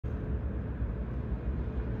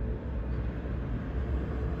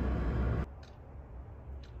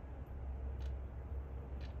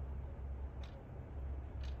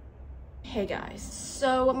Hey guys,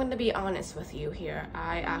 so I'm gonna be honest with you here.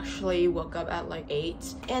 I actually woke up at like 8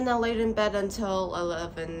 and I laid in bed until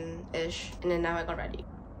 11-ish and then now I got ready.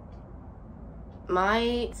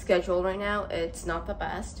 My schedule right now, it's not the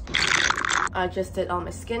best. I just did all my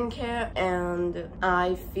skincare and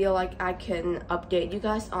I feel like I can update you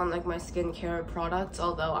guys on like my skincare products,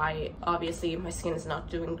 although obviously my skin is not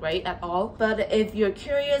doing great at all. But if you're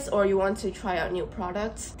curious or you want to try out new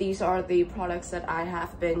products, these are the products that I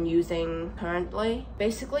have been using currently.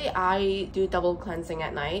 Basically, I do double cleansing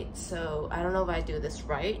at night, so I don't know if I do this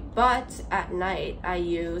right, but at night I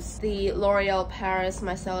use the L'Oreal Paris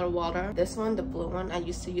Micellar Water. This one, the blue one. I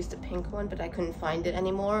used to use the pink one, but I couldn't find it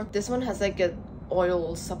anymore. This one has like a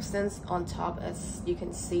oil substance on top. As you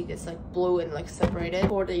can see, it's like blue and like separated.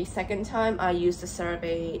 For the second time, I used the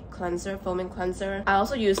CeraVe cleanser, foaming cleanser. I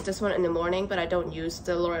also use this one in the morning, but I don't use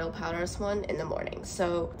the L'Oreal Paris one in the morning.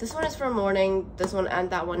 So this one is for morning, this one and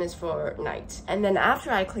that one is for night. And then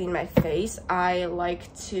after I clean my face, I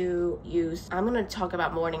like to use, I'm gonna talk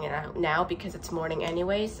about morning now because it's morning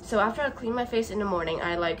anyways. So after I clean my face in the morning,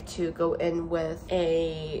 I like to go in with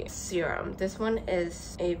a serum. This one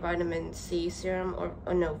is a vitamin C serum,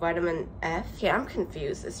 or no, vitamin F. Okay, I'm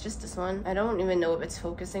confused. It's just this one. I don't even know if it's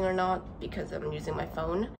focusing or not because I'm using my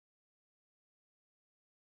phone.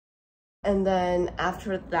 And then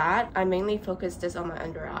after that, I mainly focus this on my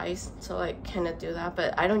under eyes, so I kind of do that,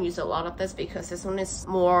 but I don't use a lot of this because this one is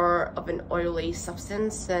more of an oily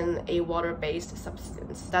substance than a water-based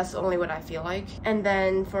substance. That's only what I feel like. And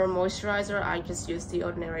then for moisturizer, I just use the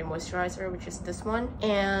Ordinary moisturizer, which is this one,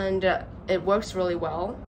 and it works really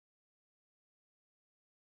well.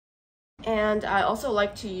 And I also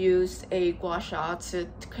like to use a gua sha to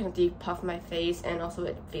kind of depuff my face, and also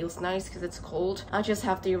it feels nice because it's cold. I just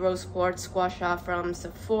have the Rose Quartz gua sha from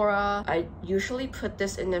Sephora. I usually put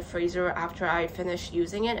this in the freezer after I finish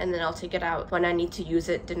using it, and then I'll take it out when I need to use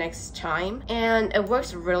it the next time. And it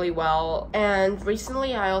works really well. And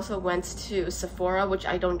recently I also went to Sephora, which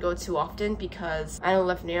I don't go too often because I don't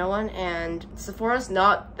live near one, and Sephora's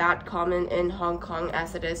not that common in Hong Kong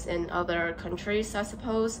as it is in other countries, I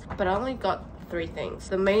suppose. But I only got 3 things.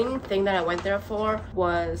 The main thing that I went there for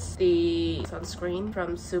was the sunscreen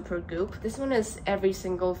from Supergoop. This one is Every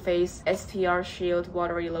Single Face SPR Shield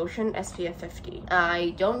Watery Lotion SPF 50.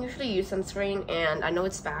 I don't usually use sunscreen and I know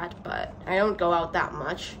it's bad, but I don't go out that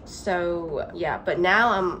much. So yeah, but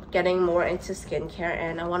now I'm getting more into skincare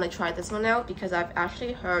and I want to try this one out because I've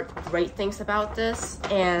actually heard great things about this.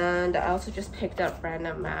 And I also just picked up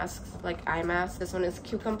random masks, like eye masks. This one is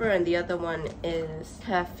cucumber and the other one is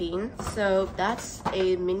caffeine. So that's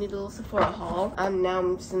a mini little Sephora haul. Now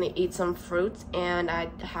I'm just gonna eat some fruit and I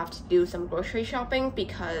have to do some grocery shopping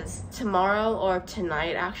because tomorrow, or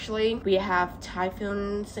tonight actually, we have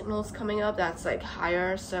typhoon signals coming up that's like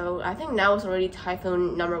higher. So I think now it's already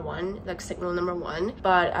typhoon number 1, like signal number 1.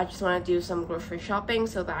 But I just want to do some grocery shopping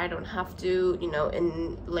so that I don't have to, you know,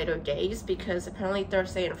 in later days, because apparently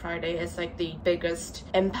Thursday and Friday is like the biggest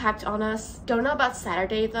impact on us. Don't know about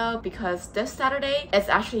Saturday though, because this Saturday is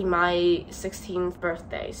actually my 16th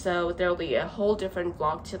birthday, so there will be a whole different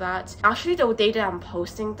vlog to that. Actually, the day that I'm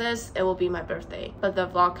posting this, it will be my birthday, but the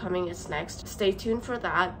vlog coming is next. Stay tuned for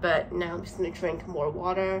that. But now I'm just gonna drink more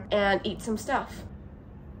water and eat some stuff.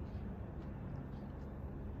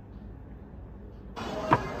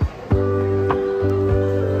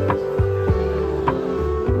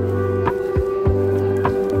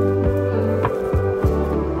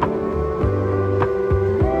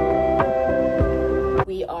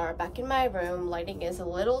 Back in my room. Lighting is a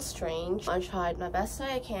little strange. I tried my best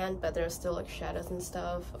I can, but there's still like shadows and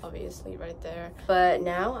stuff obviously right there. But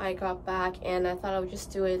now I got back and I thought I would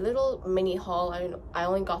just do a little mini haul. I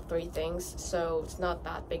only got 3 things, so it's not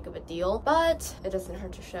that big of a deal, but it doesn't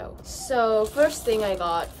hurt to show. So first thing I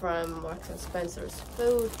got from Marks and Spencer's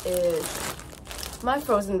food is my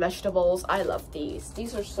frozen vegetables. I love these.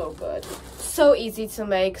 These are so good. So easy to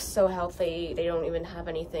make, so healthy. They don't even have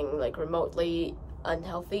anything like remotely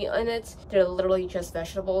unhealthy in it. They're literally just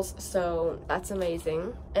vegetables, so that's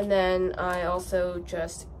amazing. And then I also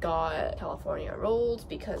just got California rolls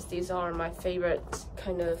because these are my favorite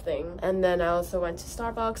kind of thing. And then I also went to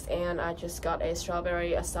Starbucks and I just got a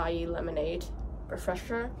strawberry acai lemonade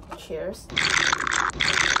refresher. Cheers.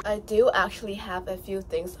 I do actually have a few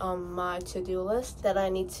things on my to-do list that I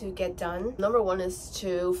need to get done. Number one is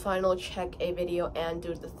to final check a video and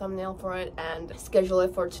do the thumbnail for it and schedule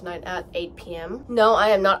it for tonight at 8 p.m. No, I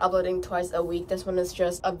am not uploading twice a week. This one is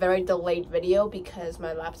just a very delayed video because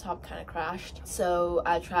my laptop kind of crashed. So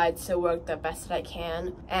I tried to work the best that I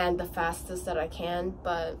can and the fastest that I can,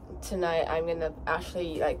 but tonight I'm gonna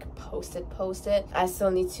actually like post it. I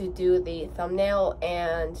still need to do the thumbnail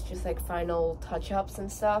and just like final touch-ups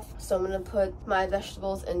and stuff. So I'm gonna put my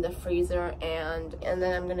vegetables in the freezer and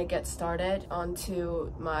then I'm gonna get started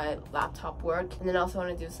onto my laptop work, and then I also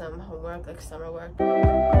want to do some homework, like summer work.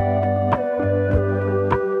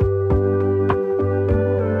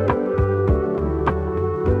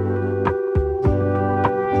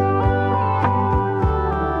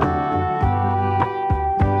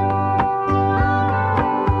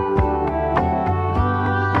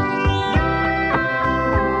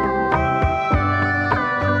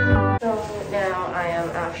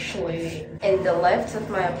 In the lift of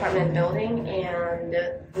my apartment building, and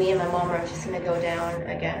me and my mom are just gonna go down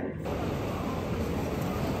again.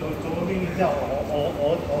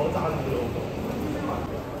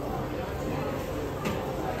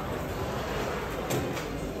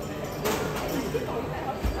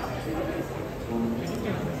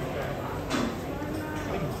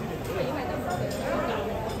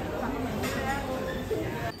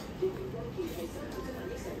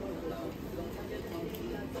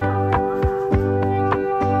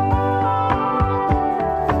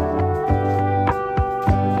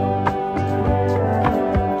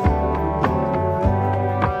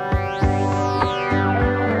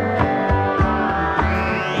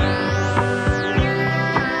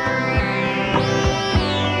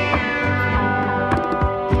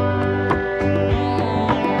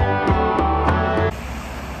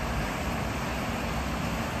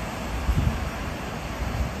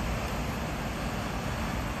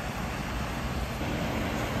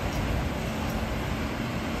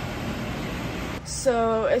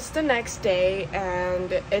 So it's the next day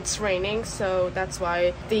and it's raining, so that's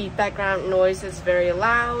why the background noise is very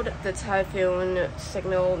loud. The typhoon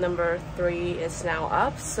signal number 3 is now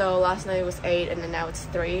up. So last night it was 8 and then now it's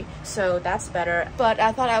 3, so that's better. But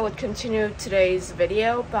I thought I would continue today's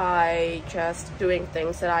video by just doing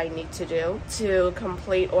things that I need to do to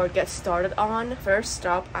complete or get started on. First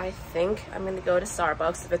stop, I think I'm gonna go to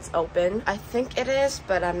Starbucks if it's open. I think it is,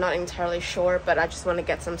 but I'm not entirely sure. But I just want to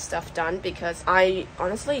get some stuff done because I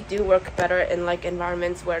honestly do work better in like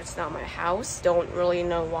environments where it's not my house. Don't really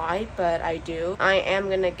know why, but I do. I am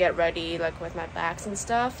gonna get ready like with my bags and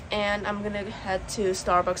stuff, and I'm gonna head to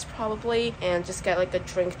Starbucks probably and just get like a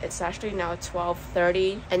drink. It's actually now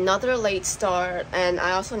 12:30. Another late start, and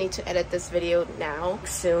I also need to edit this video now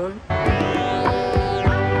soon.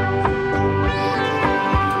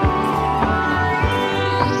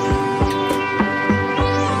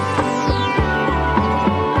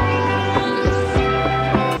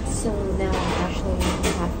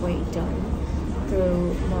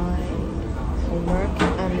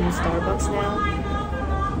 Starbucks now,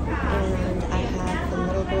 and I have a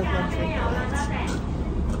little bit of my drink left.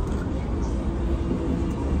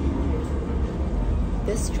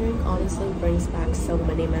 This drink honestly brings back so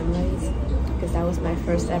many memories because that was my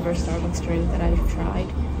first ever Starbucks drink that I've tried.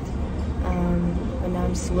 And now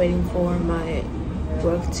I'm just waiting for my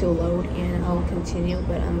work to load and I'll continue,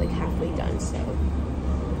 but I'm like halfway done, so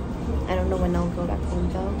I don't know when I'll go back home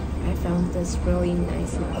though. I found this really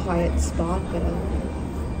nice and quiet spot, but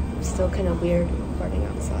still kind of weird recording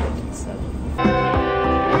outside, so.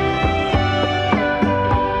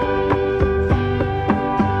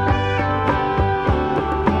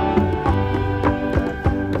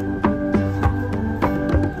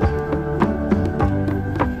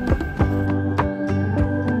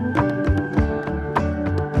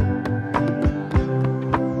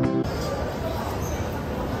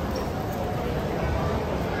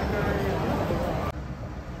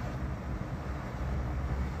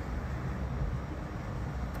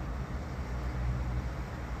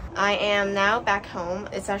 I am now back home.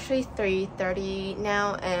 It's actually 3:30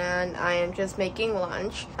 now and I am just making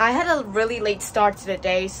lunch. I had a really late start to the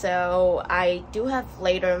day, so I do have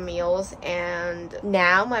later meals, and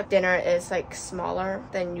now my dinner is like smaller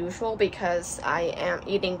than usual because I am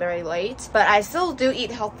eating very late, but I still do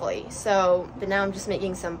eat healthily. But now I'm just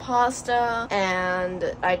making some pasta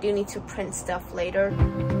and I do need to print stuff later.